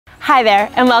Hi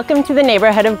there, and welcome to the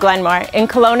neighborhood of Glenmore in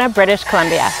Kelowna, British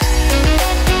Columbia.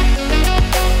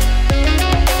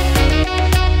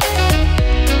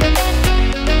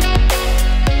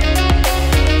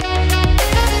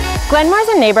 Glenmore is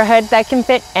a neighborhood that can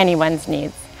fit anyone's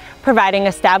needs, providing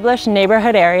established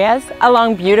neighborhood areas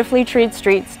along beautifully treed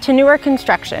streets to newer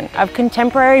construction of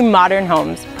contemporary modern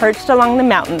homes perched along the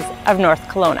mountains of North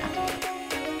Kelowna.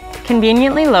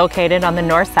 Conveniently located on the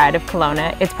north side of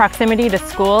Kelowna, its proximity to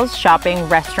schools, shopping,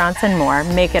 restaurants, and more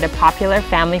make it a popular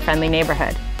family-friendly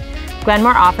neighborhood.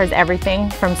 Glenmore offers everything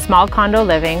from small condo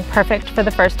living, perfect for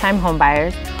the first-time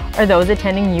homebuyers, or those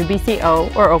attending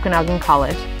UBCO or Okanagan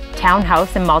College,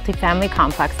 townhouse and multifamily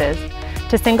complexes,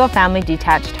 to single-family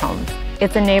detached homes.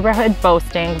 It's a neighborhood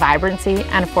boasting vibrancy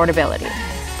and affordability.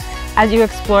 As you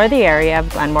explore the area of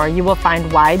Glenmore, you will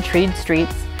find wide treed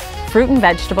streets, fruit and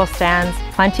vegetable stands,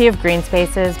 plenty of green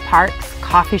spaces, parks,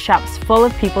 coffee shops full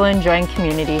of people enjoying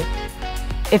community.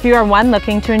 If you are one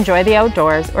looking to enjoy the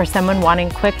outdoors or someone wanting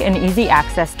quick and easy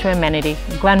access to amenity,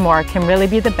 Glenmore can really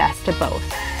be the best of both.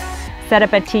 Set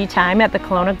up a tea time at the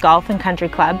Kelowna Golf and Country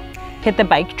Club, hit the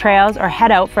bike trails, or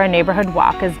head out for a neighborhood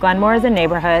walk, as Glenmore is a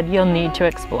neighborhood you'll need to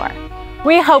explore.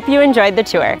 We hope you enjoyed the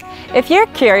tour. If you're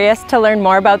curious to learn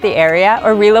more about the area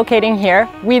or relocating here,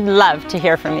 we'd love to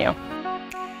hear from you.